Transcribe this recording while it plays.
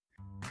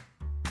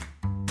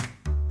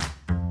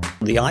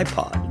the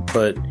iPod,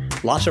 but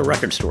lots of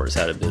record stores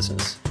out of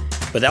business.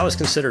 But that was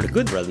considered a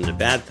good rather than a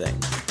bad thing.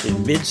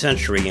 In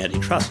mid-century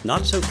antitrust,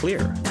 not so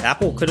clear.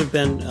 Apple could have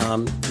been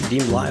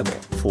deemed liable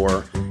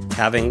for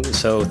having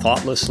so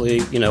thoughtlessly,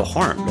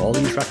 harmed all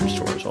these record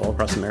stores all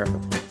across America.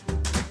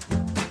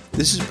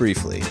 This is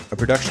Briefly, a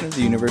production of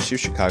the University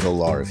of Chicago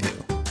Law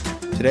Review.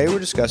 Today we're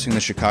discussing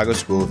the Chicago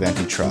School of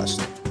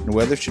Antitrust and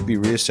whether it should be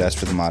reassessed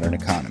for the modern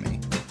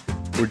economy.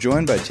 We're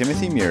joined by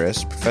Timothy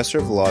Muris, professor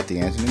of law at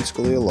the Antonin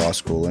Scalia Law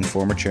School and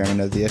former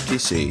chairman of the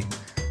FTC,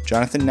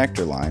 Jonathan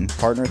Nectarline,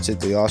 partner at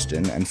Sidley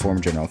Austin and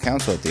former general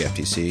counsel at the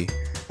FTC,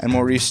 and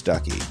Maurice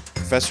Stuckey,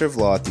 professor of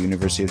law at the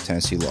University of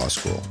Tennessee Law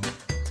School.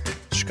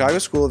 The Chicago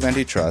School of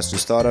Antitrust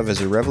is thought of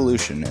as a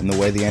revolution in the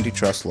way the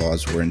antitrust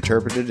laws were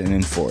interpreted and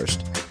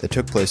enforced that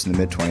took place in the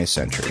mid-20th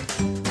century.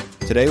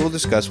 Today we'll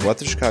discuss what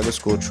the Chicago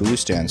School truly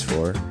stands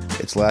for,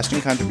 its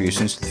lasting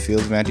contributions to the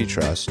field of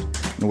antitrust,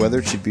 and whether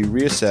it should be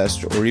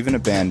reassessed or even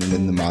abandoned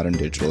in the modern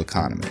digital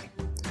economy.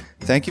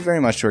 Thank you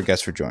very much to our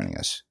guests for joining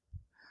us.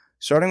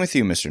 Starting with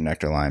you, Mr.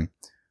 Nectarline,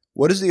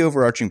 what is the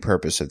overarching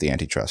purpose of the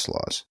antitrust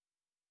laws?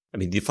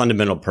 The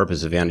fundamental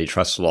purpose of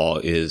antitrust law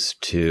is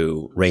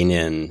to rein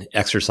in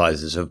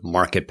exercises of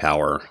market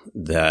power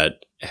that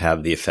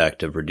have the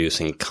effect of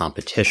reducing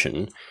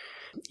competition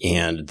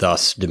and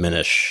thus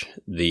diminish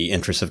the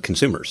interests of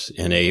consumers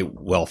in a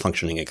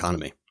well-functioning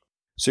economy.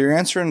 So your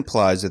answer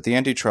implies that the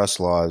antitrust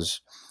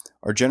laws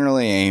are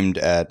generally aimed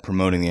at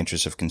promoting the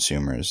interests of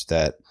consumers,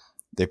 that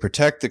they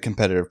protect the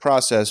competitive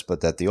process,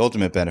 but that the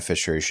ultimate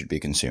beneficiary should be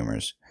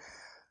consumers.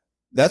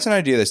 That's an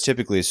idea that's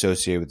typically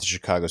associated with the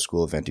Chicago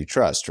School of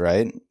Antitrust,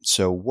 right?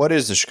 So what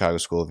is the Chicago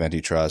School of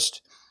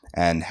Antitrust,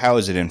 and how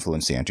has it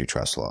influenced the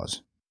antitrust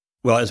laws?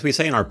 Well, as we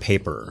say in our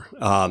paper,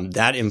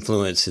 that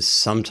influence is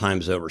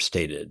sometimes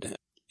overstated.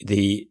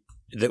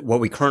 What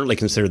we currently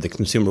consider the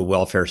consumer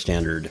welfare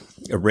standard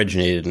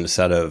originated in a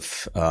set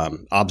of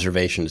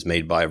observations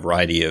made by a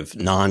variety of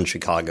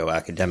non-Chicago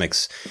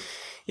academics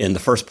in the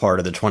first part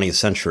of the 20th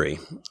century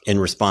in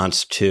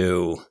response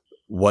to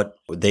what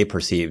they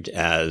perceived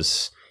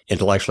as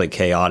intellectually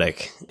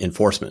chaotic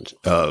enforcement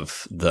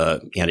of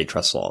the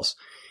antitrust laws.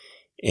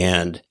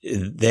 And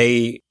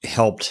they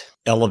helped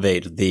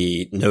elevate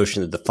the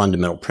notion that the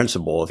fundamental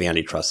principle of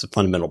antitrust, the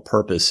fundamental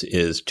purpose,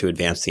 is to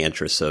advance the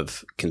interests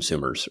of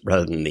consumers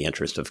rather than the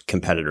interest of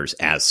competitors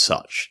as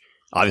such.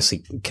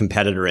 Obviously,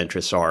 competitor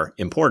interests are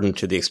important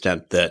to the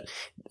extent that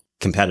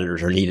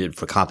competitors are needed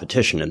for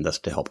competition and thus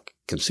to help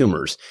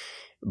consumers.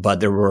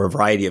 But there were a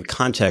variety of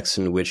contexts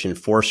in which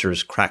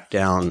enforcers cracked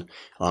down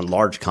on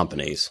large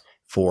companies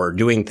for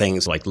doing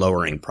things like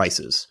lowering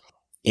prices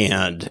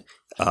and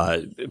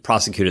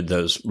prosecuted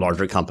those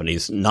larger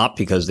companies, not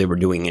because they were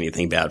doing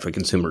anything bad for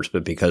consumers,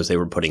 but because they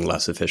were putting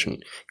less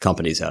efficient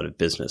companies out of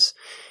business.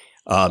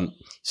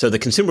 So the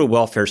consumer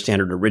welfare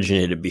standard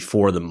originated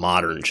before the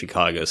modern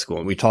Chicago School.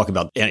 And we talk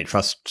about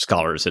antitrust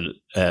scholars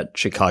at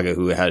Chicago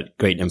who had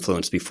great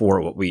influence before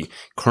what we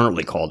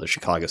currently call the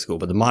Chicago School.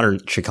 But the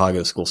modern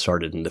Chicago School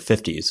started in the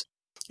 50s.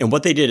 And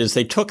what they did is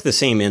they took the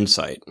same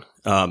insight.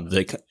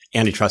 The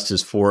antitrust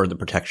is for the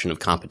protection of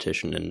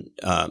competition and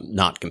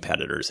not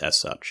competitors as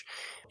such.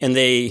 And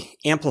they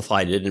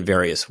amplified it in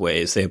various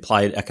ways. They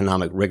applied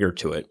economic rigor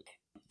to it.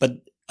 But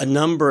a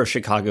number of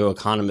Chicago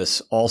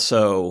economists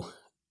also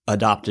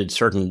adopted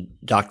certain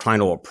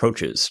doctrinal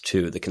approaches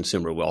to the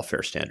consumer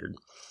welfare standard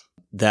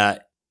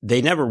that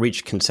they never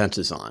reached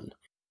consensus on.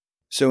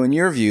 So in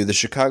your view, the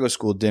Chicago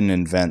School didn't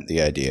invent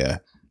the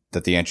idea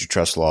that the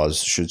antitrust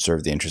laws should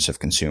serve the interests of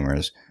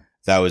consumers.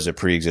 That was a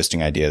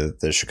pre-existing idea that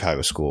the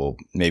Chicago School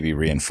maybe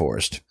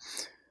reinforced.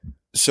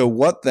 So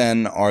what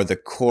then are the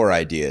core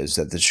ideas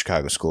that the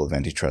Chicago School of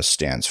Antitrust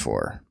stands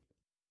for?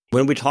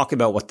 When we talk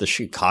about what the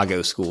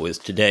Chicago School is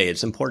today,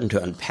 it's important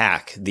to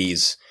unpack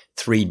these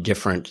three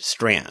different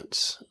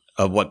strands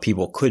of what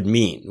people could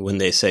mean when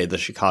they say the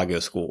Chicago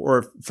School,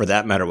 or for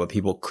that matter, what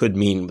people could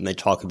mean when they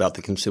talk about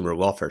the consumer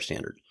welfare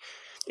standard.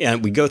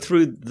 And we go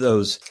through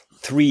those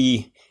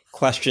three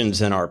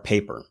questions in our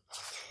paper.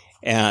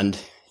 And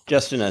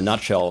just in a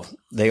nutshell,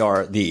 they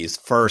are these.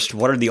 First,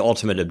 what are the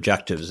ultimate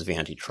objectives of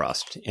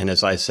antitrust? And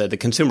as I said, the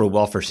consumer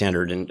welfare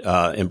standard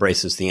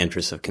embraces the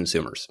interests of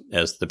consumers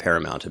as the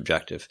paramount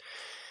objective.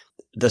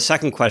 The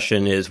second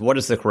question is, what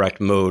is the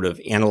correct mode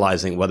of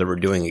analyzing whether we're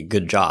doing a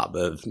good job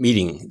of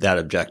meeting that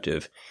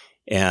objective?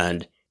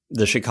 And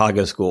the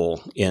Chicago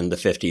School in the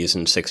 50s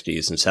and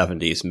 60s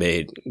and 70s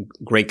made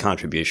great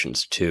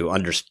contributions to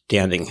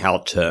understanding how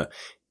to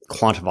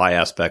quantify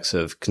aspects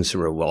of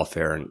consumer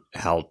welfare and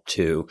how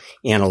to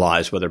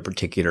analyze whether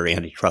particular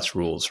antitrust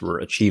rules were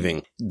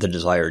achieving the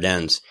desired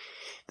ends.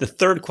 The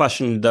third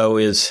question, though,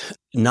 is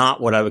not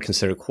what I would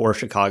consider core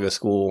Chicago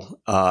School,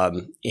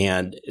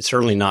 and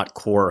certainly not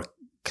core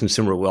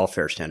consumer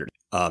welfare standard.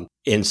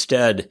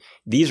 Instead,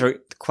 these are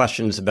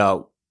questions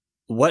about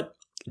what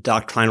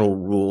doctrinal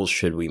rules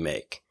should we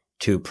make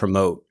to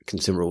promote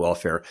consumer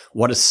welfare?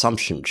 What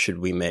assumptions should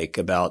we make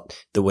about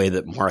the way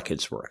that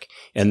markets work?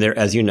 And there,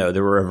 as you know,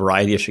 there were a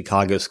variety of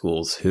Chicago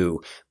schools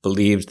who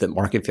believed that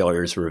market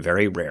failures were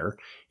very rare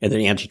and that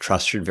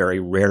antitrust should very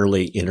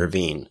rarely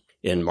intervene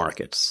in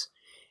markets.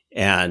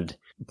 And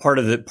part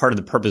of the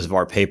purpose of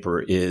our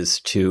paper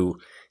is to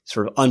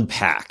sort of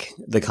unpack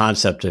the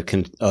concept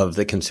of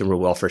the consumer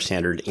welfare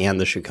standard and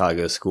the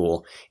Chicago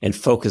school and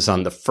focus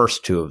on the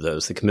first two of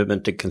those, the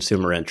commitment to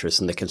consumer interests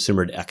and the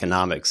consumer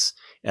economics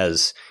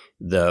as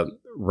the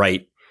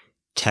right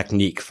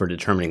technique for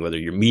determining whether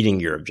you're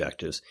meeting your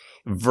objectives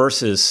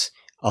versus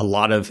a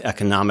lot of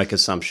economic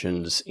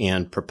assumptions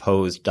and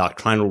proposed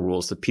doctrinal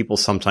rules that people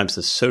sometimes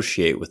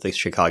associate with the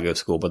Chicago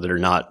school, but that are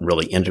not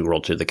really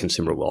integral to the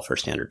consumer welfare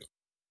standard.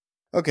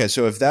 Okay,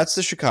 so if that's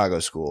the Chicago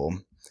school,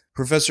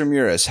 Professor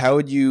Meuris, how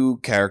would you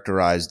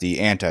characterize the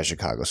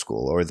anti-Chicago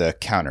school or the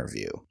counter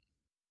view?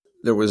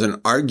 There was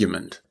an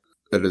argument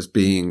that is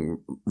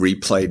being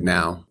replayed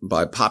now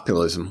by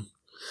populism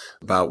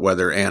about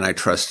whether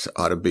antitrust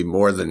ought to be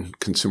more than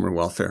consumer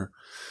welfare.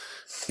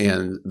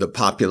 And the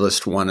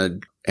populist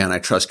wanted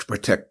antitrust to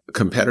protect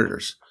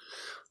competitors.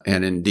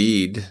 And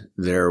indeed,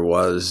 there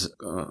was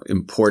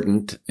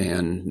important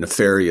and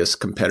nefarious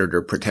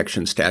competitor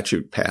protection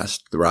statute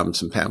passed, the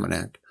Robinson-Paman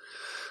Act.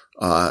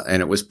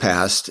 And it was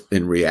passed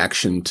in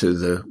reaction to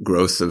the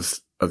growth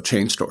of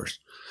chain stores,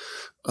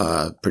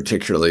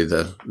 particularly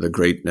the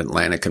Great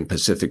Atlantic and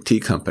Pacific Tea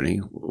Company,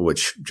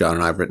 which John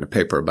and I have written a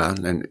paper about.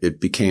 And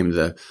it became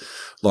the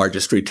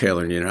largest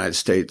retailer in the United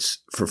States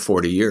for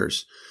 40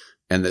 years.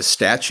 And the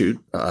statute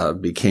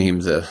became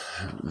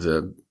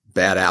the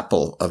bad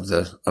apple of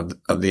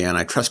the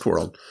antitrust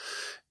world.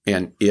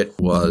 And it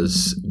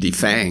was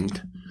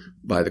defanged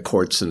by the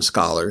courts and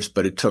scholars,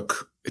 but it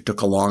took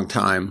a long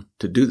time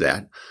to do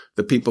that.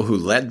 The people who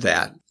led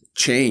that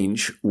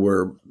change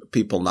were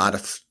people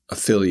not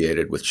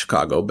affiliated with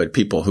Chicago, but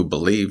people who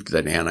believed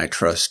that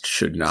antitrust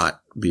should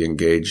not be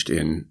engaged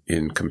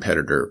in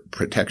competitor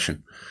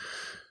protection.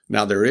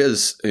 Now, there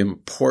is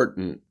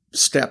important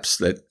steps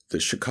that the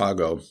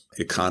Chicago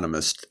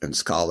economists and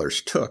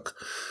scholars took.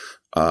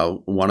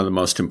 One of the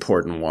most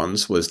important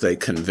ones was they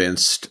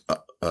convinced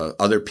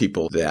other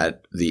people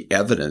that the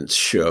evidence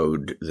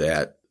showed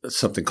that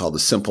something called the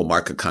simple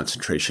market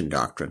concentration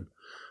doctrine,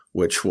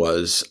 which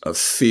was a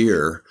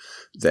fear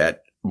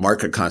that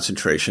market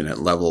concentration at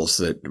levels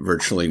that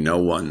virtually no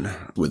one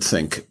would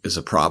think is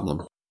a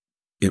problem.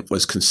 It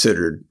was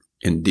considered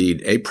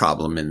indeed a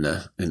problem in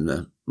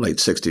the late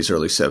 60s,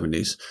 early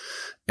 70s.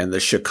 And the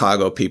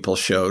Chicago people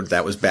showed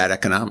that was bad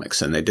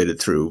economics, and they did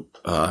it through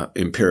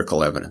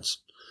empirical evidence.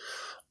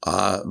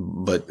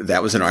 But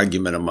that was an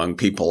argument among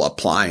people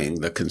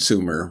applying the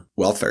consumer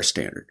welfare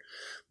standard.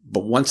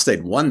 But once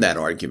they'd won that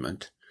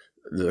argument,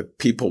 the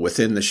people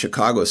within the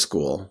Chicago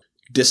school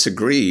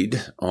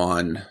disagreed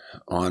on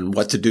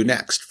what to do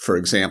next. For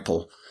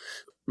example,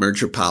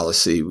 merger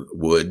policy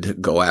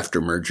would go after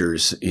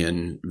mergers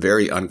in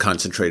very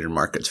unconcentrated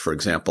markets. For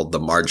example, the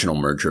marginal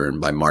merger, and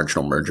by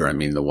marginal merger, I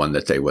mean the one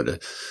that they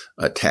would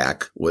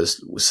attack,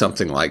 was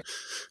something like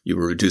you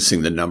were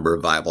reducing the number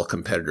of viable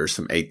competitors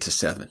from 8 to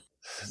 7.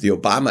 The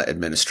Obama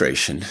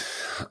administration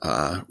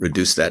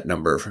reduced that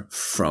number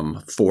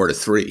from 4 to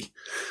 3.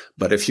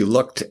 But if you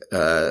looked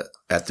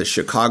at the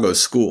Chicago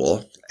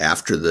school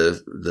after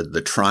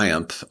the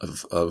triumph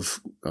of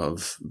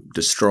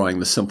destroying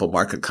the simple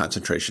market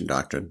concentration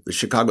doctrine, the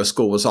Chicago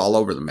school was all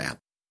over the map.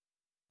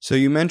 So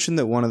you mentioned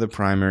that one of the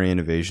primary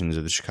innovations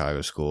of the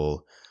Chicago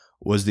school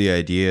was the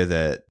idea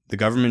that the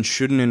government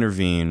shouldn't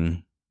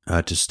intervene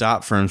to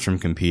stop firms from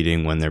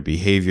competing when their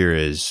behavior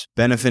is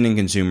benefiting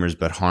consumers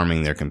but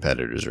harming their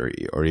competitors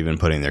or even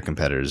putting their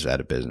competitors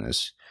out of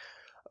business.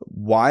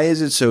 Why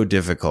is it so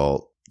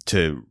difficult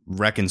to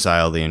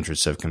reconcile the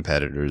interests of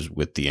competitors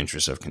with the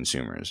interests of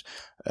consumers?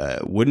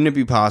 Wouldn't it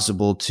be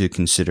possible to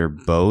consider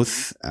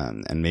both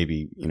and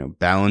maybe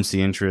balance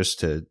the interests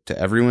to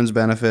everyone's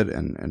benefit?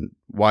 And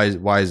why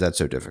is that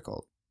so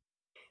difficult?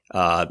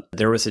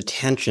 There was a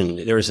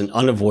tension. There was an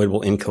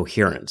unavoidable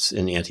incoherence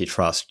in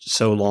antitrust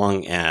so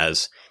long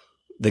as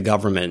the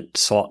government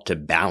sought to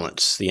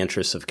balance the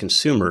interests of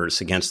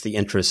consumers against the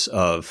interests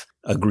of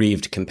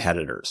aggrieved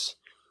competitors.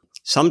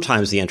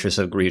 Sometimes the interests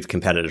of aggrieved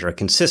competitors are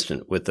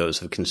consistent with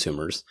those of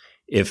consumers.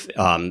 If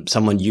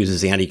someone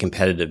uses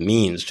anti-competitive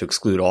means to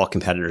exclude all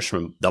competitors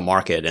from the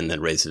market and then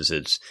raises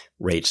its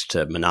rates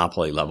to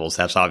monopoly levels,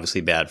 that's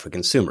obviously bad for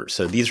consumers.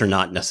 So these are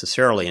not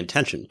necessarily in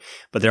tension.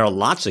 But there are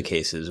lots of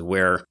cases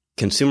where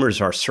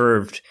consumers are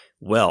served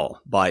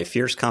well by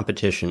fierce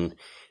competition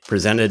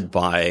presented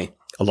by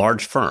a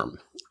large firm.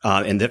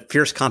 And that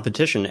fierce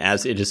competition,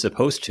 as it is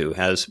supposed to,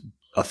 has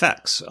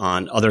effects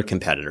on other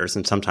competitors,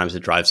 and sometimes it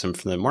drives them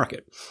from the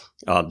market.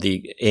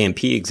 The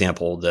A&P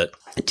example that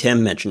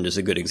Tim mentioned is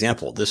a good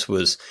example. This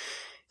was,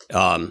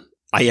 I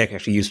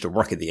actually used to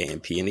work at the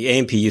A&P, and the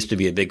A&P used to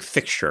be a big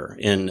fixture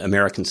in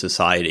American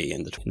society,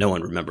 and no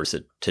one remembers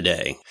it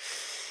today.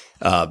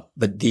 But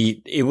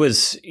it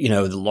was,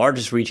 the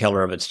largest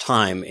retailer of its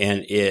time,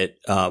 and it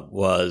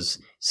was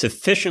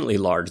sufficiently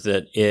large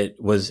that it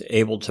was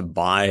able to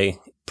buy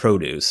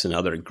produce and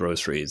other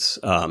groceries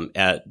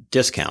at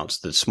discounts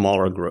that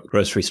smaller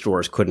grocery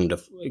stores couldn't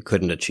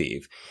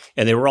achieve.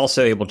 And they were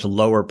also able to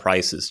lower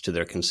prices to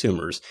their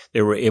consumers.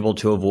 They were able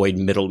to avoid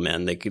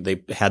middlemen.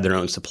 They had their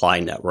own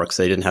supply networks.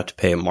 They didn't have to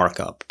pay a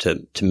markup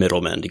to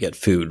middlemen to get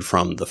food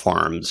from the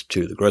farms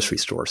to the grocery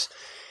stores.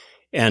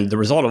 And the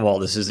result of all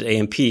this is that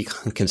A&P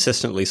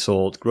consistently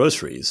sold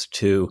groceries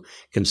to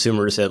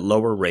consumers at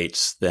lower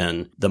rates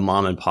than the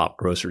mom and pop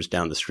grocers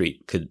down the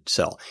street could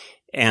sell.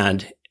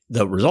 And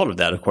the result of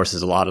that, of course,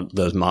 is a lot of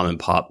those mom and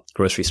pop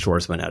grocery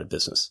stores went out of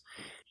business.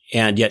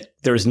 And yet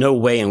there is no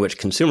way in which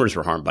consumers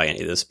were harmed by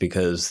any of this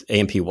because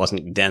A&P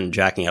wasn't then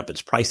jacking up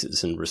its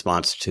prices in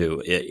response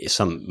to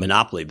some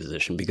monopoly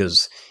position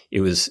because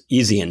it was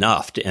easy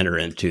enough to enter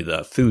into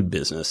the food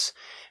business.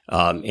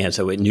 And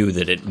so it knew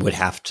that it would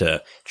have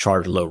to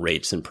charge low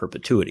rates in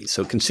perpetuity.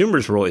 So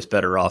consumers were always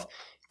better off.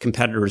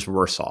 Competitors were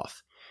worse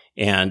off.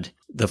 And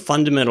the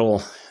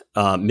fundamental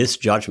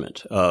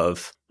misjudgment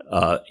of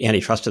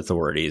antitrust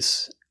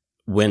authorities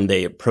when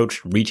they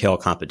approached retail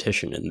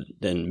competition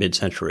in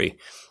mid-century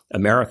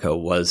America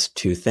was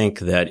to think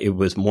that it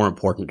was more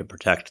important to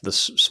protect the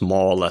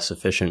small, less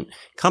efficient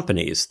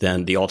companies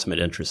than the ultimate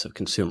interests of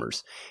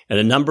consumers. And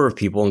a number of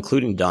people,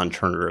 including Don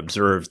Turner,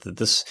 observed that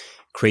this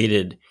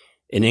created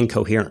an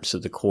incoherence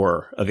at the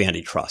core of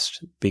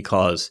antitrust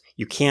because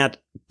you can't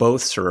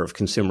both serve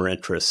consumer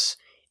interests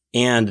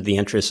and the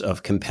interests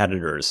of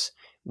competitors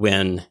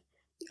when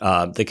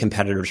the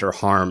competitors are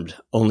harmed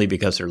only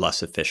because they're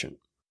less efficient.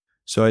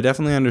 So I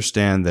definitely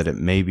understand that it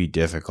may be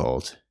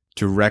difficult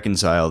to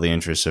reconcile the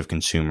interests of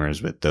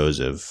consumers with those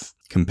of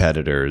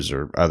competitors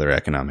or other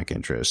economic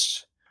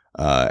interests,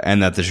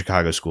 and that the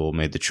Chicago School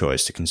made the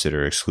choice to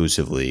consider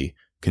exclusively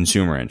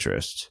consumer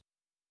interests.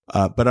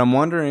 But I'm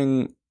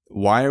wondering,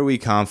 why are we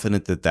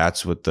confident that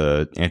that's what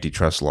the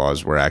antitrust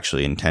laws were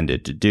actually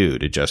intended to do,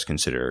 to just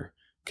consider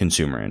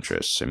consumer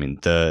interests? I mean,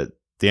 the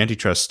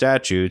antitrust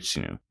statutes,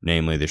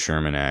 namely the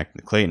Sherman Act,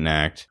 the Clayton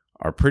Act,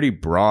 are pretty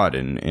broad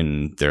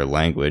in their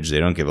language. They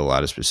don't give a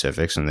lot of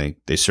specifics, and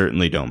they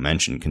certainly don't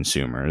mention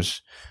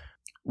consumers.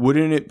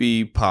 Wouldn't it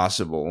be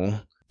possible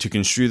to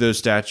construe those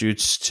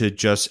statutes to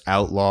just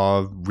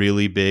outlaw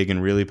really big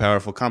and really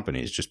powerful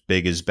companies, just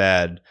big is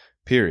bad,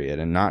 period,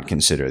 and not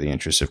consider the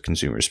interests of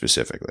consumers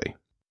specifically?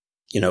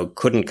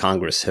 Couldn't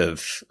Congress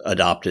have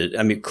adopted?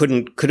 I mean,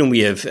 couldn't we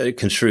have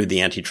construed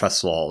the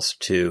antitrust laws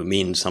to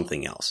mean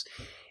something else?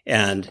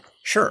 And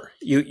sure,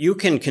 you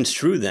can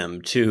construe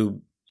them to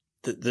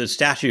the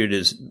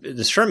statute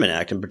the Sherman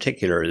Act in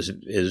particular is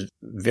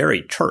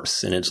very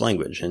terse in its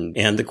language, and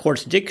the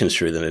courts did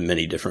construe them in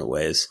many different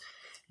ways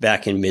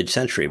back in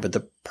mid-century. But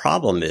the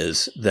problem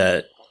is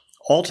that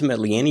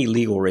ultimately any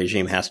legal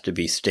regime has to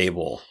be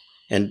stable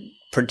and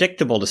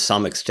predictable to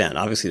some extent.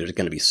 Obviously, there's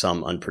going to be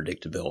some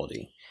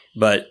unpredictability.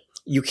 But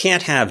you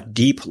can't have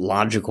deep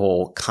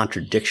logical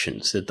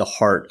contradictions at the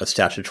heart of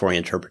statutory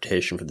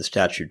interpretation for the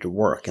statute to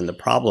work. And the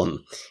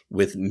problem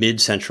with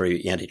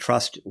mid-century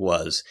antitrust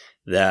was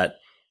that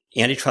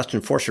antitrust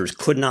enforcers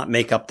could not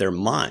make up their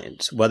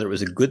minds whether it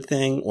was a good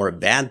thing or a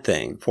bad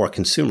thing for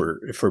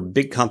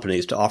big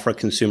companies to offer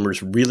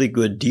consumers really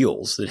good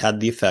deals that had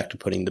the effect of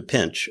putting the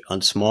pinch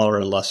on smaller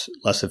and less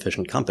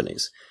efficient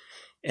companies.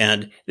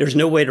 And there's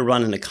no way to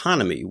run an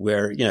economy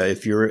where,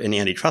 if you're an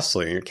antitrust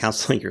lawyer and you're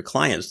counseling your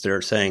clients,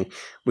 they're saying,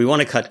 we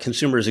want to cut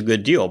consumers a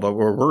good deal, but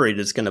we're worried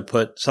it's going to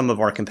put some of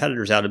our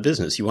competitors out of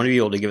business. You want to be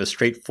able to give a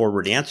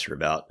straightforward answer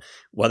about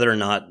whether or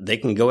not they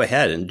can go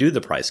ahead and do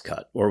the price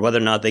cut, or whether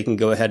or not they can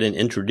go ahead and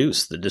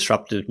introduce the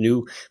disruptive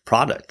new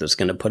product that's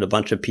going to put a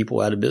bunch of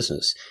people out of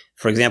business.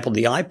 For example,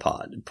 the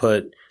iPod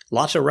put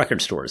lots of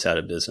record stores out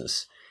of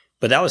business.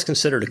 But that was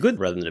considered a good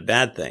rather than a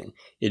bad thing.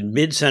 In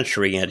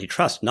mid-century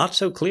antitrust, not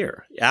so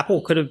clear.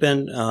 Apple could have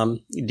been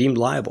deemed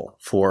liable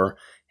for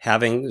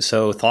having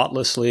so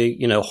thoughtlessly,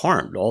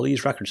 harmed all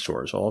these record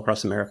stores all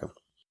across America.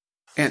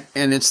 And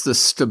it's the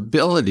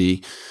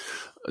stability.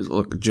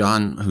 Look,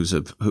 John, who's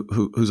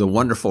a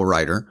wonderful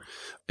writer,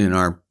 in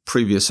our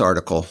previous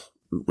article,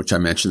 which I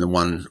mentioned, the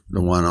one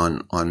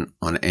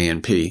on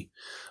A&P.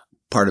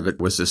 Part of it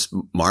was this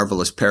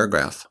marvelous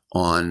paragraph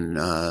on,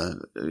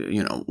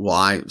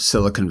 why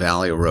Silicon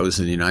Valley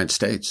arose in the United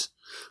States,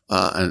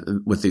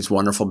 and with these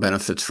wonderful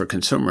benefits for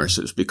consumers.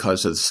 Is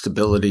because of the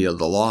stability of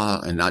the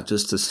law, and not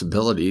just the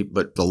stability,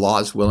 but the law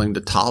is willing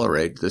to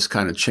tolerate this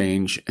kind of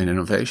change and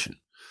innovation.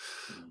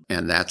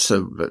 And that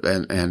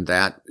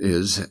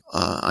is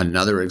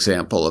another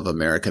example of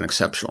American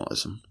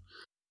exceptionalism.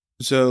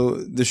 So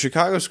the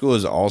Chicago School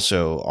is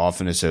also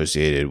often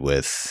associated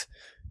with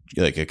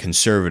like a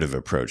conservative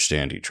approach to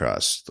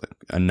antitrust, like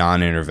a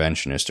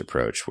non-interventionist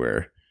approach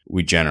where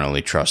we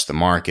generally trust the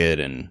market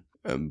and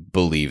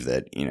believe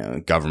that,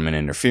 government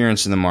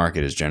interference in the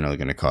market is generally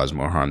going to cause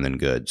more harm than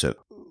good. So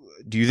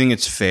do you think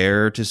it's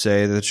fair to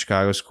say that the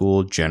Chicago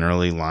School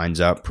generally lines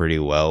up pretty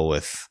well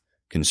with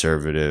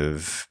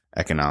conservative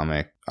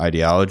economic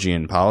ideology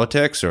and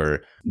politics,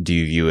 or do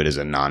you view it as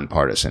a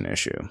nonpartisan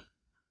issue?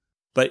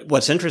 But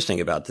what's interesting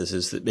about this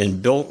is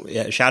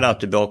that, shout out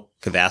to Bill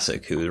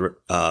Kovacic, who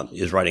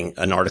is writing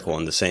an article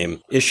on the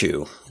same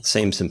issue,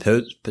 same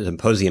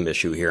symposium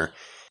issue here.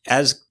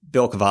 As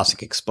Bill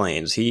Kovacic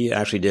explains, he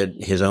actually did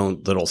his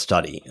own little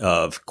study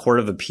of Court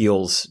of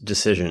Appeals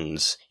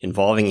decisions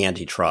involving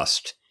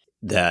antitrust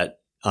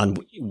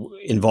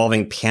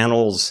involving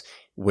panels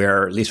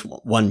where at least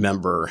one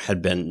member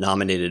had been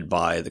nominated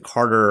by the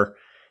Carter,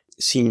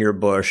 Senior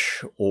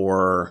Bush,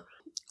 or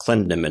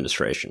Clinton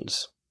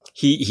administrations.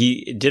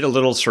 He did a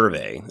little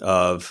survey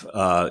of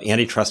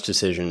antitrust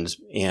decisions,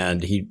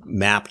 and he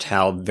mapped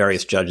how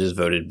various judges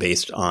voted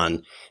based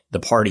on the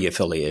party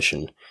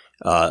affiliation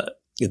of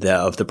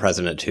the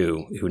president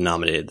who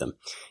nominated them.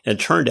 And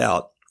it turned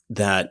out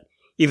that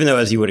even though,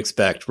 as you would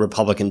expect,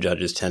 Republican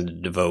judges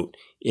tended to vote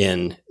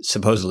in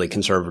supposedly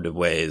conservative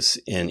ways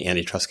in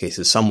antitrust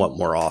cases somewhat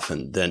more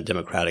often than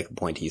Democratic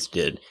appointees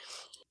did,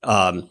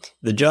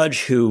 the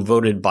judge who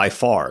voted by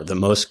far the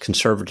most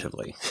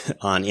conservatively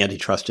on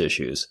antitrust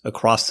issues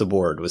across the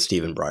board was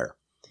Stephen Breyer.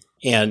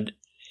 And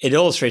it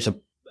illustrates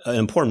an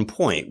important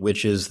point,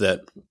 which is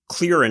that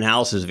clear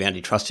analysis of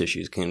antitrust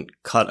issues can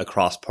cut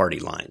across party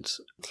lines.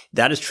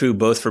 That is true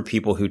both for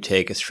people who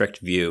take a strict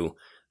view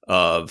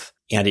of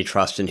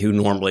antitrust and who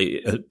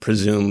normally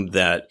presume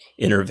that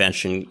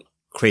intervention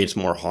creates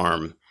more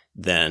harm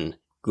than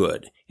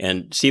good.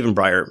 And Stephen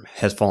Breyer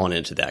has fallen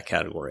into that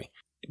category,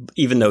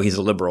 even though he's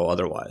a liberal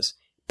otherwise.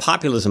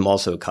 Populism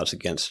also cuts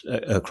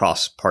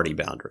across party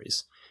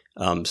boundaries.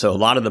 So a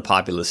lot of the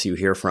populists you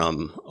hear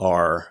from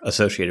are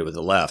associated with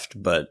the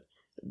left, but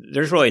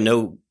there's really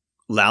no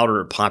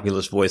louder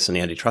populist voice on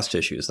antitrust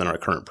issues than our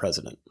current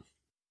president.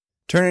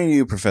 Turning to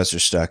you, Professor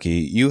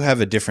Stuckey, you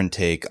have a different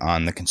take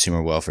on the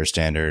Consumer Welfare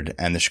Standard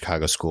and the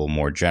Chicago School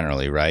more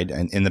generally, right?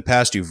 And in the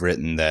past, you've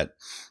written that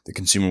the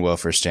Consumer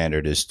Welfare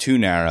Standard is too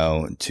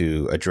narrow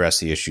to address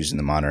the issues in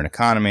the modern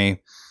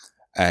economy,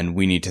 and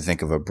we need to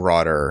think of a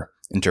broader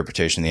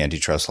interpretation of the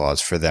antitrust laws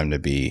for them to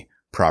be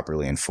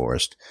properly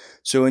enforced.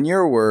 So in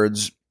your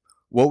words,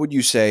 what would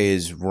you say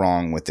is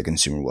wrong with the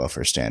Consumer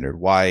Welfare Standard?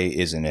 Why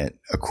isn't it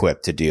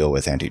equipped to deal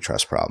with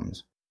antitrust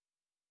problems?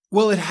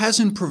 Well, it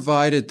hasn't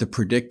provided the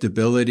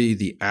predictability,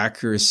 the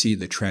accuracy,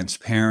 the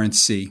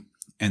transparency,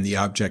 and the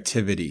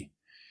objectivity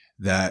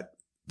that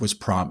was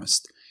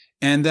promised.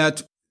 And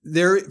that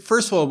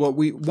first of all,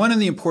 one of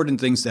the important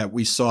things that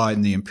we saw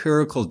in the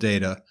empirical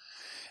data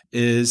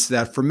is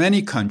that for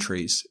many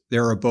countries,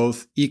 there are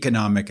both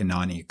economic and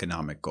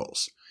non-economic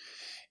goals.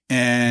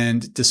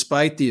 And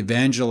despite the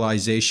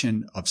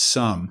evangelization of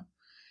some,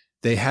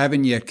 they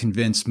haven't yet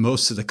convinced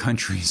most of the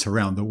countries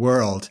around the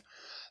world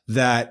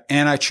that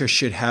antitrust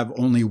should have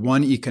only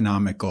one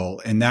economic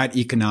goal, and that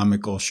economic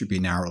goal should be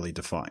narrowly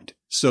defined.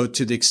 So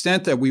to the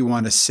extent that we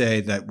want to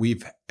say that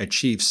we've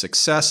achieved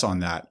success on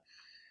that,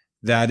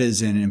 that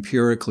is an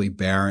empirically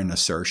barren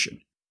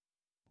assertion.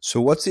 So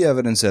what's the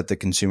evidence that the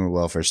Consumer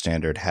Welfare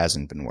Standard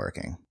hasn't been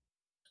working?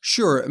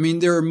 Sure. I mean,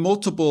 there are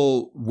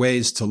multiple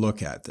ways to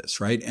look at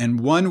this, right? And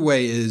one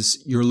way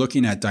is you're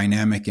looking at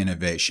dynamic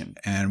innovation.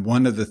 And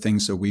one of the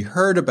things that we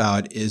heard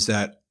about is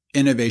that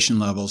innovation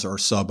levels are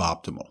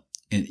suboptimal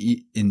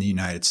in the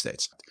United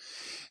States.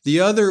 The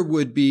other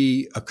would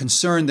be a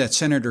concern that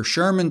Senator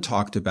Sherman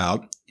talked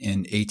about in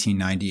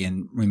 1890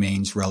 and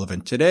remains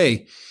relevant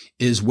today,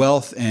 is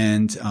wealth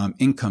and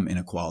income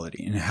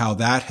inequality and how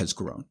that has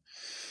grown.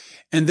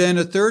 And then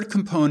a third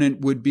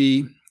component would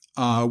be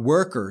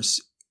workers,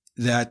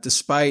 that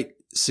despite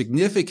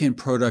significant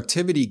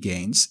productivity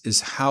gains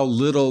is how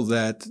little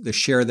that the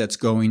share that's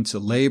going to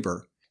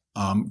labor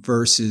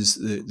versus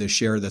the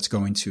share that's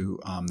going to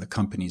the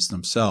companies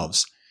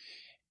themselves.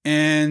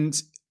 And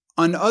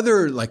on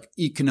other like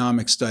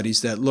economic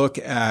studies that look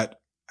at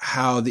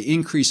how the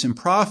increase in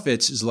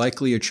profits is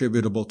likely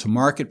attributable to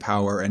market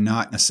power and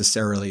not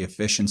necessarily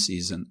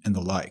efficiencies and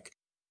the like.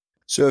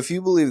 So if you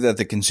believe that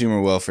the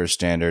Consumer Welfare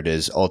Standard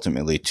is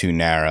ultimately too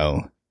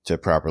narrow to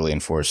properly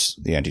enforce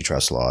the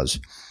antitrust laws,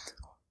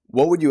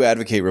 what would you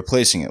advocate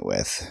replacing it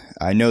with?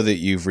 I know that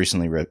you've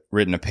recently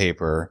written a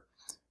paper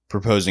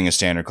proposing a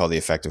standard called the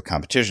Effective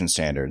Competition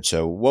Standard.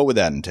 So what would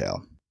that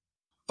entail?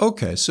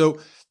 Okay, so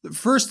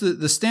first,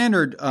 the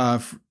standard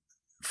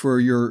for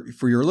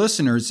your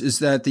listeners is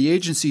that the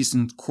agencies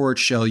and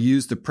courts shall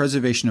use the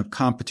preservation of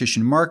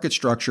competition market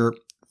structure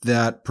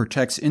that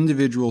protects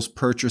individuals,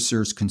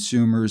 purchasers,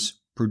 consumers,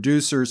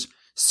 producers.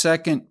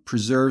 Second,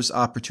 preserves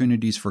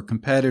opportunities for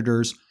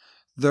competitors.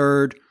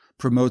 Third,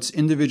 promotes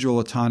individual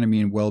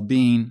autonomy and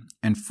well-being.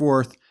 And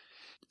fourth,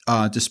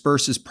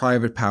 disperses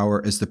private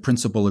power as the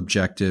principal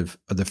objective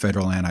of the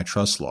federal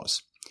antitrust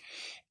laws.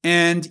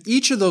 And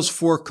each of those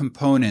four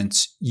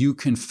components you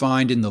can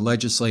find in the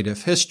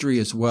legislative history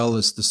as well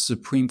as the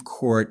Supreme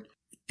Court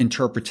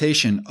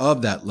interpretation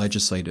of that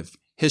legislative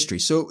history.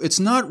 So it's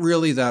not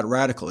really that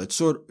radical. It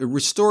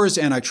restores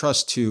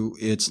antitrust to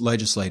its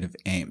legislative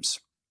aims.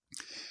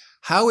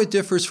 How it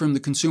differs from the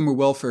Consumer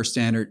Welfare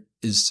Standard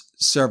is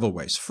several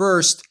ways.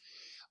 First,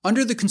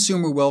 under the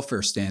Consumer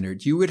Welfare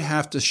Standard, you would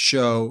have to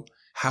show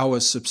how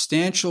a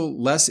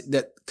substantial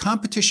that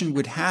competition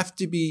would have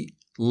to be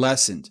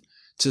lessened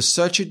to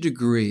such a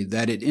degree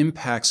that it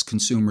impacts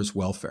consumers'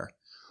 welfare.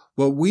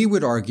 What we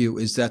would argue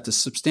is that the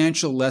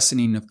substantial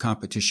lessening of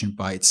competition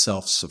by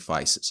itself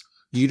suffices.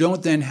 You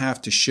don't then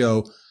have to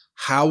show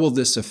how will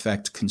this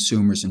affect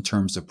consumers in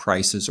terms of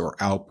prices or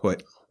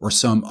output or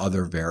some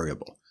other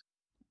variable.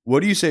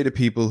 What do you say to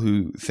people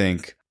who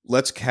think,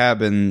 let's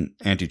cabin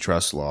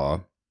antitrust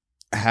law,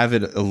 have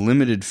it a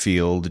limited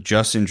field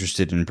just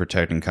interested in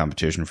protecting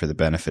competition for the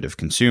benefit of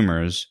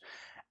consumers,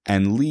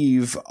 and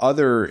leave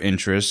other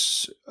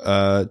interests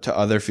to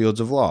other fields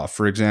of law?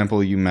 For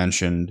example, you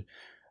mentioned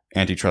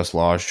antitrust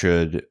law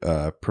should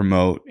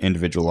promote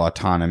individual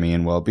autonomy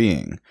and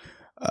well-being.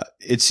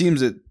 It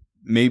seems that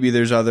maybe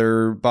there's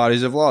other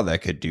bodies of law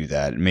that could do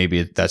that.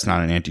 Maybe that's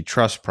not an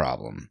antitrust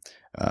problem.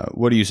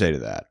 What do you say to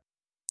that?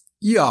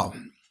 Yeah.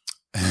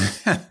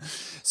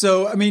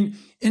 So, I mean,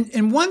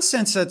 in one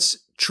sense, that's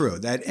true,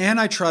 that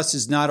antitrust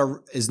is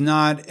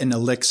not an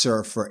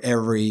elixir for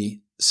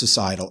every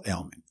societal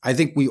ailment. I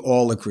think we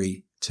all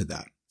agree to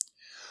that.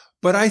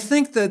 But I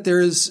think that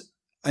there's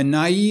a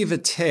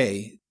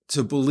naivete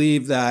to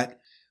believe that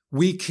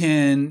we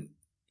can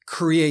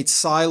create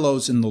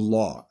silos in the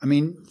law. I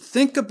mean,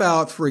 think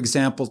about, for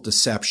example,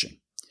 deception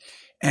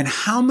and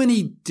how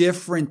many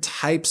different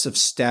types of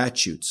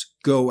statutes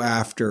go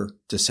after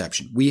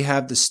deception. We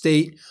have the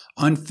state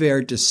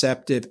unfair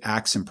deceptive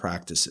acts and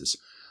practices.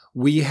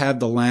 We have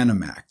the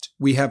Lanham Act.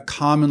 We have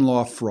common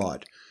law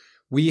fraud.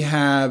 We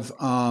have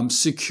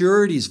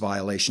securities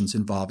violations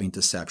involving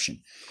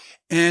deception.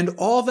 And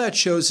all that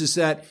shows is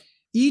that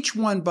each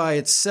one by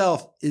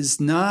itself is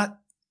not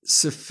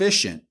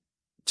sufficient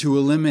to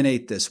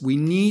eliminate this. We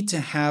need to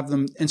have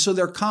them, and so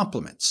they're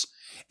complements.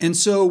 And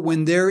so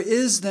when there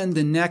is then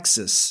the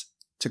nexus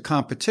to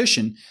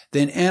competition,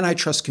 then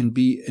antitrust can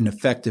be an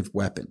effective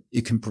weapon.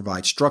 It can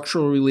provide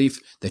structural relief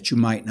that you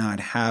might not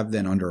have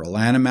then under a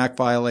Lanham Act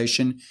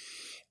violation.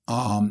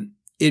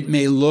 It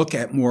may look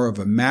at more of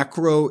a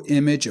macro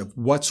image of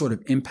what sort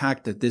of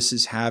impact that this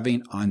is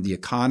having on the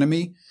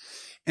economy.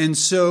 And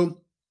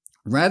so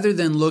rather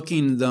than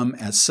looking at them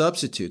as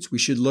substitutes, we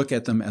should look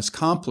at them as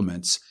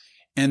complements,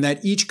 and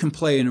that each can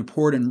play an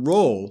important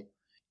role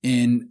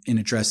in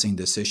addressing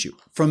this issue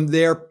from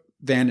their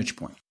vantage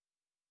point.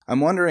 I'm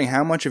wondering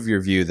how much of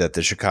your view that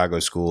the Chicago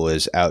school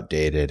is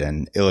outdated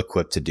and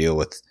ill-equipped to deal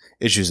with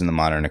issues in the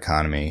modern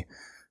economy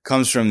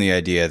comes from the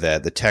idea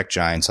that the tech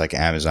giants like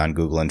Amazon,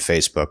 Google, and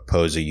Facebook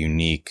pose a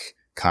unique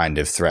kind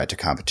of threat to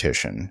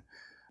competition.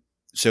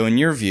 So in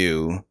your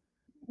view,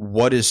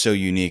 what is so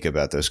unique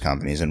about those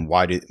companies, and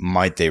why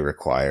might they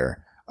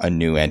require a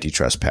new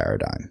antitrust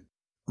paradigm?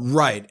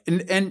 Right.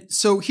 And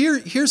so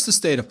here's the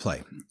state of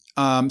play.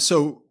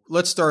 So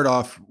let's start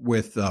off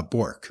with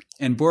Bork.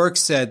 And Bork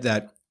said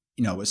that,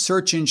 a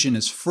search engine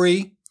is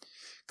free.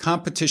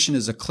 Competition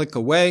is a click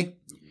away.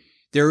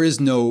 There is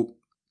no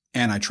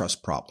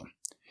antitrust problem.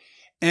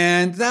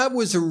 And that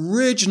was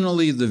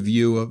originally the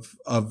view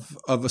of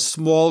a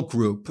small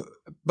group,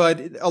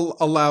 but a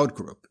loud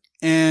group.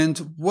 And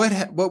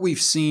what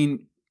we've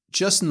seen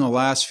just in the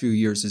last few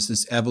years is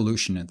this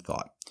evolution in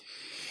thought.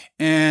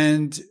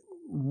 And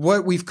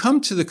what we've come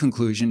to the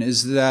conclusion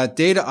is that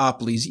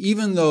dataopolies,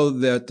 even though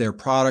that their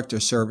product or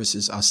service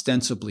is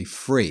ostensibly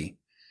free,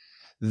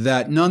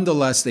 that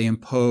nonetheless they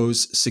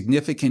impose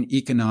significant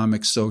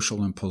economic,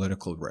 social, and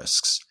political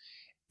risks.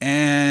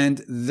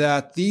 And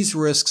that these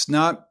risks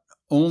not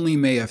only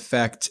may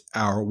affect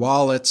our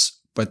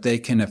wallets, but they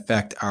can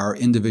affect our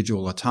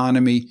individual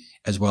autonomy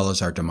as well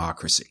as our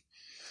democracy.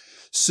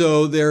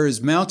 So there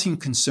is mounting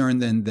concern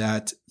then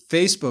that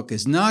Facebook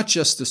is not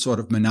just a sort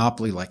of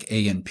monopoly like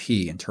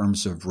A&P in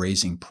terms of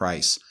raising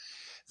price,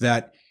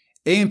 that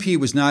A&P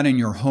was not in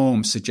your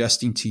home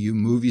suggesting to you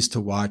movies to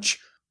watch,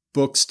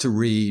 books to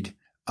read,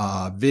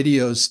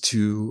 videos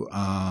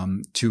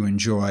to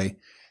enjoy,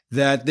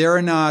 that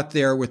they're not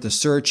there with a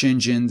search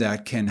engine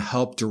that can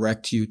help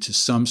direct you to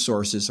some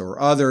sources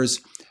or others.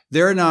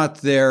 They're not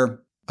there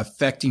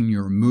affecting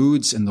your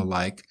moods and the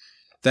like,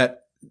 that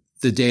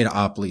the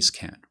dataopolies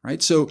can,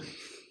 right? So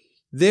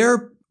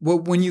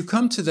when you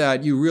come to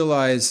that, you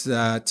realize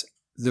that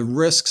the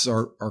risks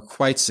are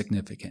quite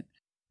significant.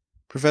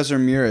 Professor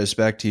Miras,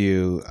 back to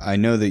you. I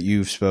know that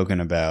you've spoken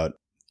about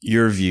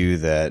your view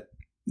that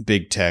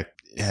big tech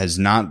has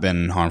not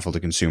been harmful to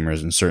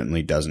consumers and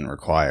certainly doesn't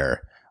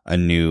require a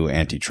new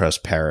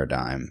antitrust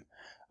paradigm.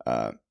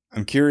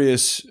 I'm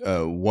curious,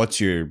 what's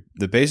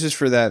the basis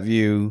for that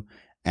view,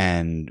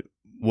 and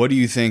what do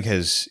you think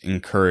has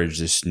encouraged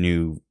this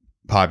new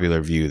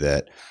popular view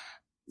that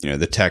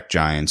the tech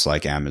giants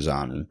like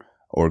Amazon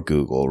or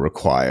Google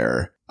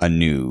require a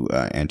new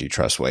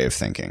antitrust way of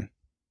thinking?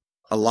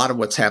 A lot of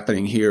what's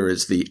happening here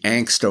is the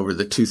angst over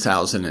the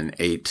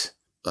 2008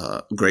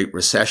 Great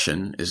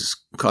Recession is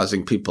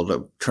causing people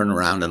to turn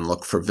around and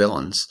look for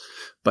villains.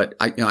 But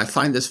I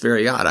find this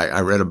very odd.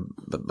 I read an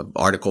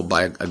article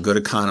by a good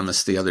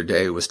economist the other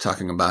day who was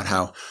talking about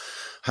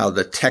how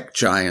the tech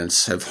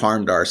giants have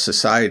harmed our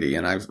society.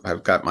 And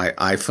I've got my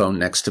iPhone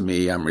next to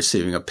me. I'm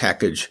receiving a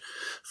package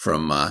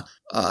from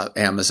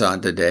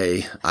Amazon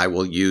today. I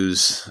will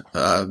use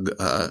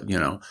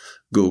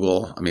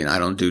Google. I mean, I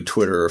don't do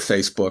Twitter or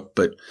Facebook,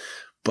 but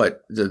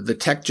the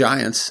tech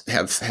giants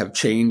have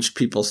changed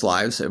people's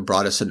lives and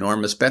brought us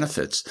enormous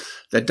benefits.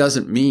 That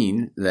doesn't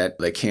mean that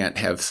they can't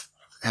have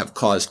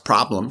caused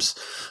problems.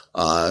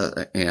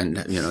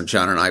 And,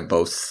 John and I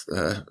both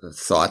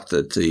thought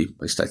that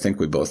at least I think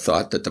we both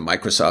thought that the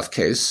Microsoft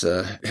case,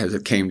 as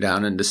it came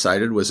down and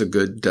decided, was a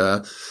good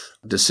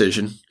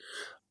decision.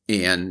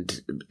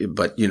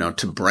 But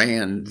to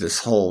brand this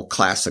whole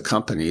class of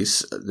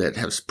companies that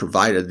has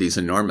provided these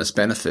enormous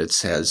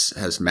benefits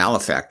as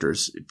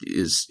malefactors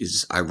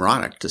is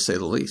ironic, to say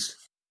the least.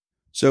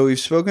 So we've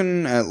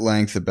spoken at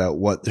length about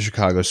what the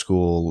Chicago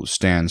School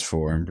stands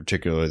for, in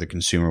particular the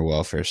Consumer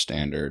Welfare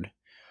Standard.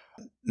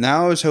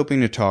 Now I was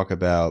hoping to talk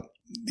about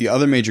the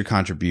other major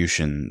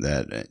contribution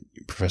that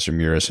Professor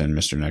Meuris and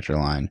Mr.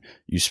 Nectarline,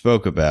 you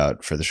spoke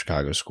about for the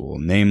Chicago School,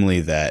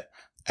 namely that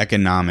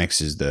economics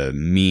is the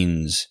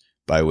means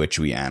by which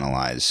we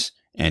analyze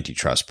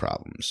antitrust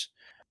problems.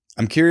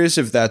 I'm curious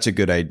if that's a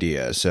good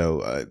idea.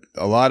 So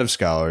a lot of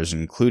scholars,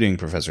 including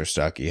Professor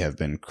Stuckey, have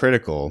been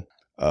critical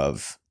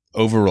of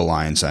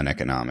over-reliance on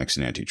economics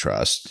and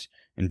antitrust.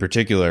 In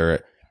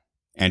particular,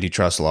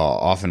 antitrust law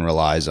often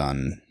relies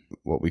on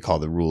what we call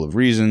the rule of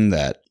reason,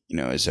 that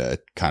is a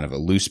kind of a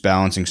loose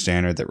balancing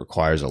standard that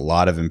requires a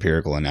lot of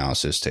empirical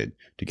analysis to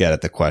get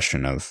at the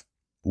question of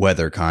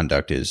whether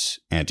conduct is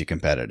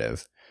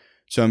anti-competitive.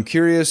 So I'm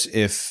curious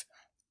if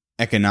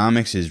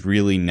economics is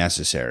really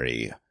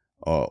necessary,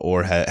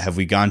 or have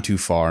we gone too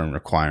far in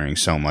requiring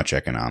so much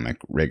economic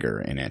rigor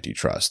in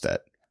antitrust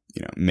that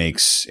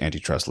makes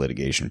antitrust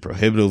litigation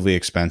prohibitively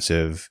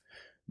expensive?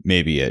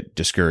 Maybe it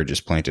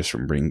discourages plaintiffs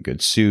from bringing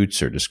good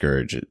suits or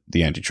discourage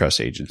the antitrust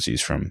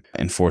agencies from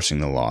enforcing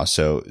the law.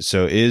 So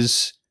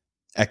is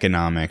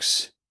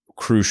economics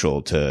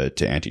crucial to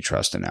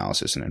antitrust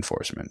analysis and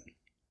enforcement?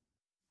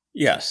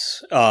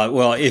 Yes.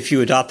 Well, if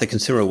you adopt the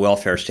consumer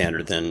welfare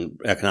standard, then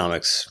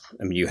economics,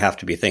 you have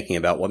to be thinking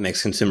about what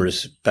makes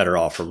consumers better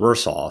off or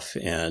worse off.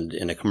 And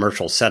in a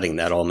commercial setting,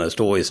 that almost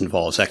always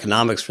involves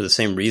economics for the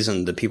same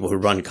reason the people who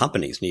run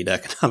companies need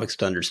economics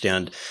to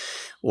understand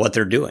what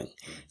they're doing.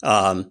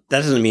 That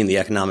doesn't mean the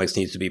economics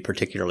needs to be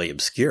particularly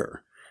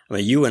obscure.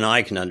 You and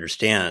I can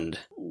understand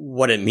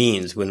what it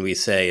means when we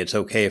say it's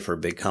okay for a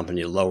big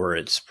company to lower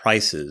its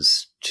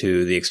prices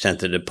to the extent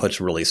that it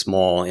puts really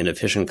small,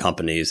 inefficient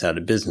companies out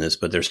of business,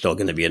 but there's still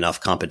going to be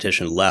enough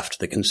competition left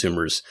that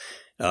consumers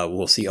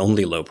will see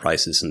only low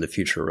prices in the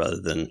future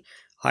rather than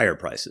higher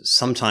prices.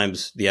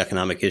 Sometimes the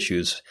economic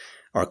issues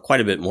are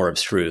quite a bit more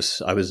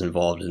abstruse. I was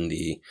involved in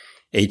the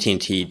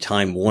AT&T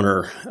Time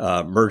Warner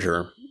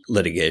merger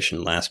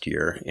litigation last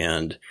year,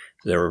 and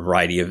there are a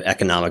variety of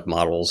economic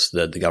models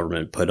that the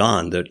government put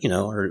on that,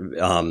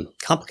 are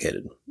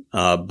complicated,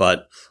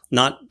 but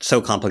not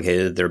so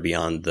complicated they're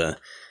beyond the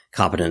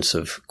competence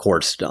of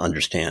courts to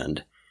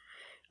understand.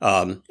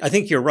 I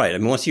think you're right.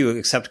 Once you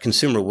accept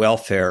consumer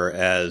welfare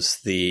as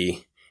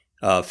the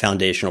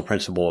foundational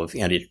principle of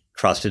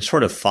antitrust, it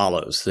sort of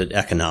follows that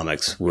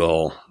economics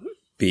will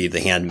be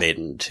the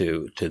handmaiden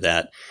to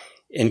that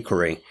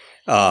inquiry.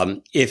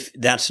 If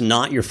that's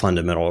not your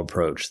fundamental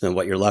approach, then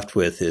what you're left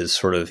with is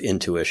sort of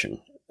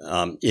intuition.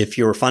 If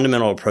your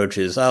fundamental approach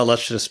is,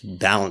 let's just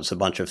balance a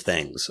bunch of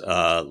things,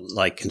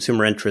 like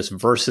consumer interests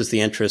versus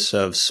the interests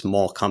of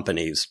small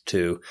companies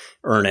to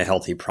earn a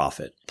healthy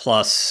profit.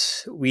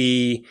 Plus,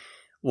 we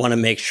want to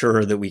make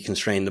sure that we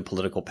constrain the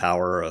political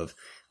power of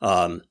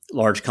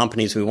large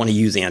companies. We want to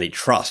use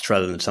antitrust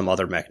rather than some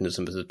other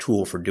mechanism as a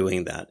tool for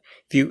doing that.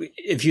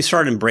 If you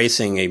start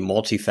embracing a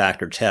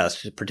multi-factor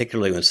test,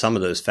 particularly when some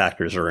of those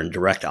factors are in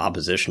direct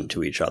opposition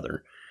to each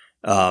other,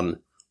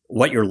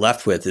 what you're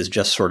left with is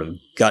just sort of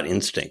gut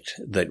instinct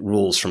that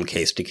rules from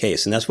case to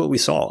case. And that's what we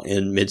saw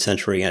in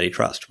mid-century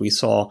antitrust. We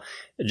saw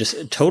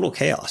just total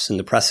chaos in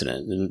the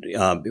precedent.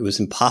 And it was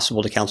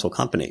impossible to counsel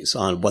companies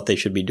on what they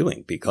should be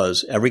doing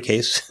because every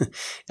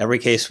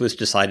case was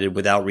decided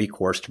without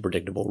recourse to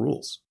predictable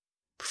rules.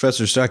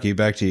 Professor Stuckey,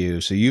 back to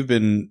you. So you've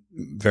been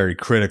very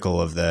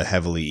critical of the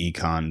heavily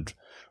econned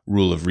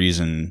rule of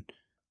reason,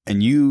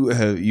 and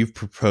you've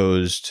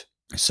proposed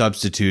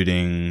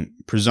substituting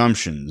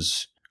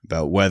presumptions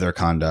about whether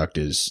conduct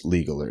is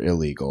legal or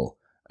illegal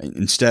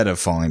instead of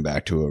falling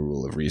back to a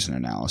rule of reason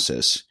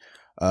analysis.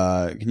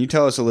 Can you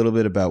tell us a little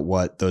bit about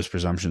what those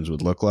presumptions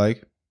would look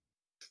like?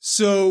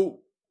 So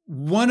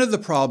one of the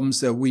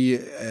problems that we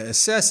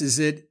assess is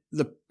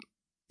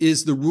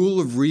the rule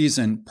of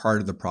reason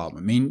part of the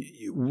problem.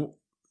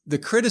 The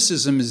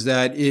criticism is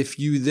that if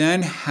you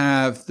then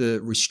have the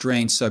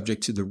restraint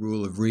subject to the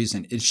rule of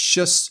reason, it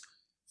just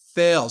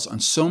fails on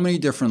so many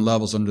different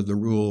levels under the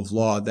rule of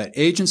law that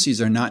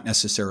agencies are not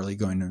necessarily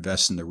going to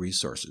invest in the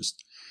resources.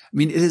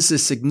 It is a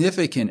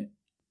significant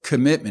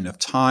commitment of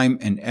time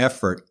and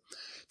effort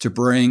to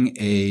bring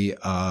a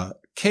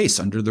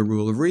case under the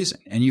rule of reason,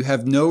 and you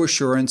have no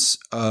assurance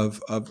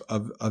of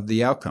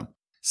the outcome.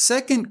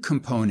 Second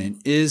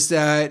component is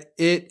that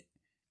it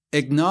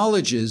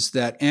acknowledges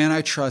that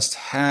antitrust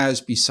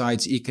has,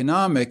 besides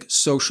economic,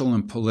 social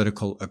and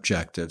political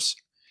objectives.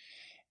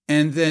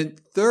 And then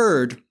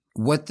third,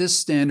 what this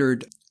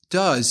standard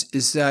does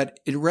is that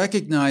it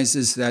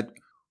recognizes that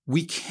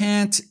we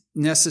can't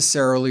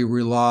necessarily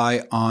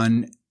rely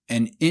on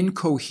an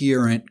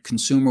incoherent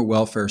consumer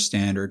welfare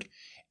standard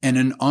and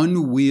an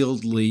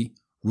unwieldy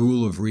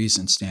rule of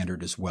reason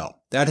standard as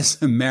well. That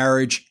is a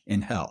marriage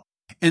in hell.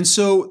 And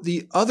so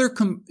the other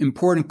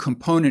important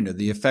component of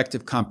the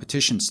effective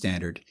competition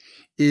standard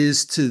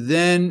is to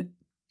then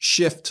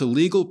shift to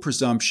legal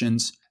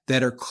presumptions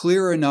that are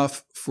clear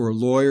enough for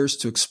lawyers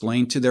to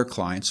explain to their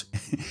clients.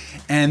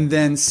 And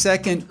then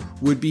second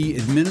would be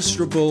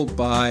administrable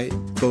by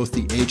both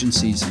the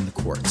agencies and the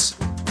courts.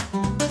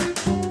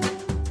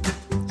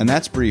 And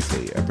that's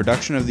Briefly, a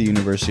production of the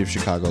University of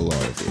Chicago Law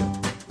Review.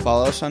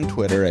 Follow us on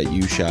Twitter at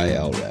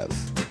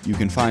UChiLRev. You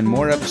can find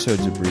more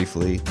episodes of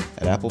Briefly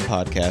at Apple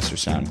Podcasts or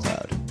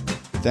SoundCloud.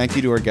 Thank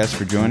you to our guests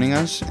for joining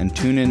us, and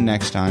tune in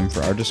next time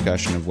for our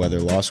discussion of whether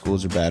law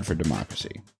schools are bad for democracy.